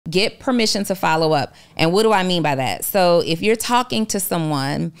get permission to follow up. And what do I mean by that? So if you're talking to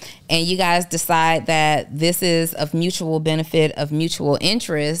someone and you guys decide that this is of mutual benefit, of mutual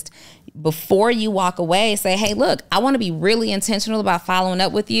interest, before you walk away, say, hey, look, I want to be really intentional about following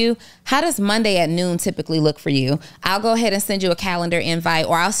up with you. How does Monday at noon typically look for you? I'll go ahead and send you a calendar invite,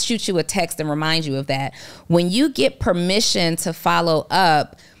 or I'll shoot you a text and remind you of that. When you get permission to follow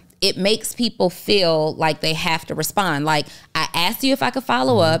up, it makes people feel like they have to respond. Like, I asked you if I could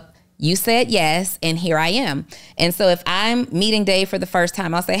follow up. You said yes, and here I am. And so if I'm meeting Dave for the first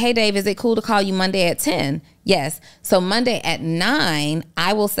time, I'll say, hey, Dave, is it cool to call you Monday at 10? Yes. So Monday at 9,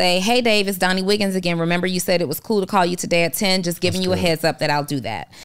 I will say, hey, Dave, it's Donni Wiggins again. Remember you said it was cool to call you today at 10? Just giving you a heads up that I'll do that.